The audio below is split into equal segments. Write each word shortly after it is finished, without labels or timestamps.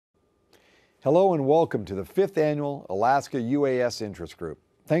Hello and welcome to the 5th Annual Alaska UAS Interest Group.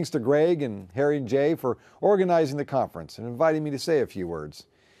 Thanks to Greg and Harry and Jay for organizing the conference and inviting me to say a few words.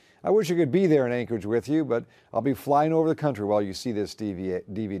 I wish I could be there in Anchorage with you, but I'll be flying over the country while you see this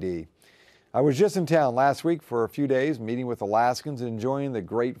DVD. I was just in town last week for a few days, meeting with Alaskans and enjoying the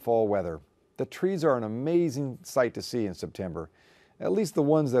great fall weather. The trees are an amazing sight to see in September, at least the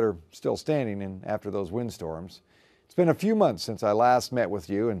ones that are still standing in after those windstorms. It's been a few months since I last met with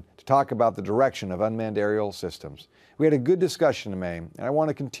you and to talk about the direction of unmanned aerial systems. We had a good discussion in May, and I want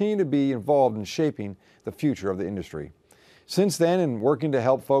to continue to be involved in shaping the future of the industry. Since then, in working to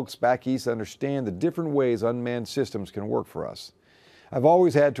help folks back east understand the different ways unmanned systems can work for us, I've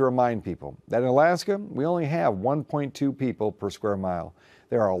always had to remind people that in Alaska, we only have 1.2 people per square mile.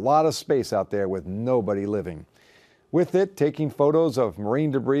 There are a lot of space out there with nobody living. With it, taking photos of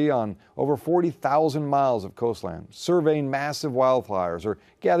marine debris on over 40,000 miles of coastline, surveying massive wildfires, or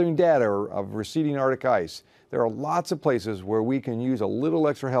gathering data of receding Arctic ice, there are lots of places where we can use a little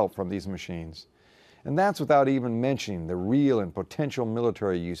extra help from these machines. And that's without even mentioning the real and potential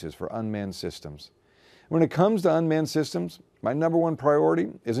military uses for unmanned systems. When it comes to unmanned systems, my number one priority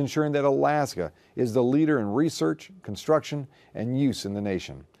is ensuring that Alaska is the leader in research, construction, and use in the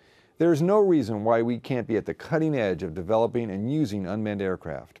nation. There is no reason why we can't be at the cutting edge of developing and using unmanned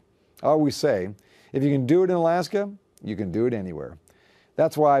aircraft. I always say, if you can do it in Alaska, you can do it anywhere.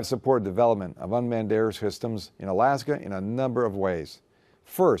 That's why I've supported development of unmanned air systems in Alaska in a number of ways.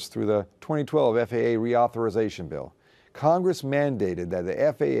 First, through the 2012 FAA reauthorization bill, Congress mandated that the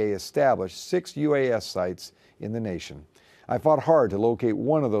FAA establish 6 UAS sites in the nation. I fought hard to locate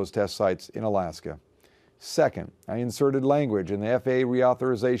one of those test sites in Alaska. Second, I inserted language in the FAA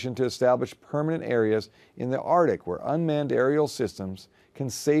reauthorization to establish permanent areas in the Arctic where unmanned aerial systems can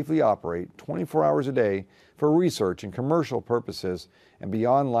safely operate 24 hours a day for research and commercial purposes and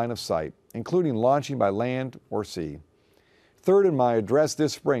beyond line of sight, including launching by land or sea. Third, in my address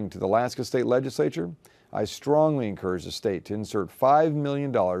this spring to the Alaska State Legislature, I strongly encourage the state to insert $5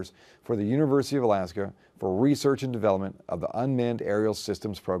 million for the University of Alaska for research and development of the Unmanned Aerial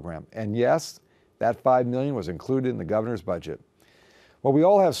Systems program. And yes, that $5 million was included in the governor's budget. While we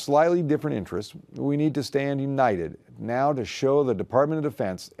all have slightly different interests, we need to stand united now to show the Department of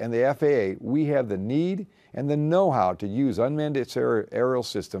Defense and the FAA we have the need and the know-how to use unmanned aerial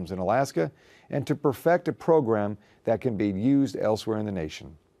systems in Alaska and to perfect a program that can be used elsewhere in the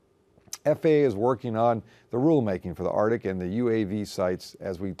nation. FAA is working on the rulemaking for the Arctic and the UAV sites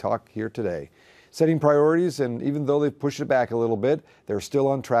as we talk here today, setting priorities, and even though they've pushed it back a little bit, they're still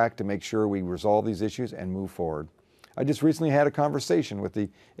on track to make sure we resolve these issues and move forward. I just recently had a conversation with the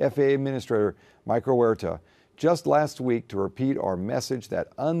FAA Administrator, Mike Huerta, just last week to repeat our message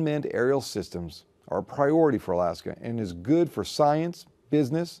that unmanned aerial systems are a priority for Alaska and is good for science,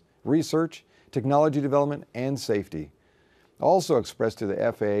 business, research, technology development, and safety. Also expressed to the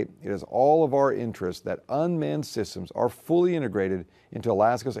FAA, it is all of our interest that unmanned systems are fully integrated into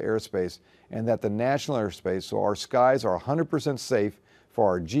Alaska's airspace and that the national airspace, so our skies are 100% safe for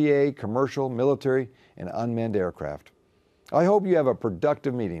our GA, commercial, military, and unmanned aircraft. I hope you have a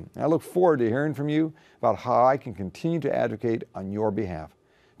productive meeting. I look forward to hearing from you about how I can continue to advocate on your behalf.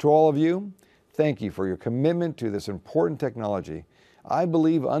 To all of you, thank you for your commitment to this important technology. I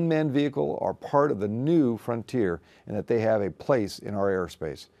believe unmanned vehicles are part of the new frontier and that they have a place in our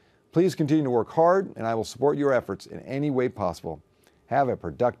airspace. Please continue to work hard, and I will support your efforts in any way possible. Have a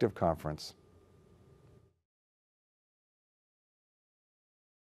productive conference.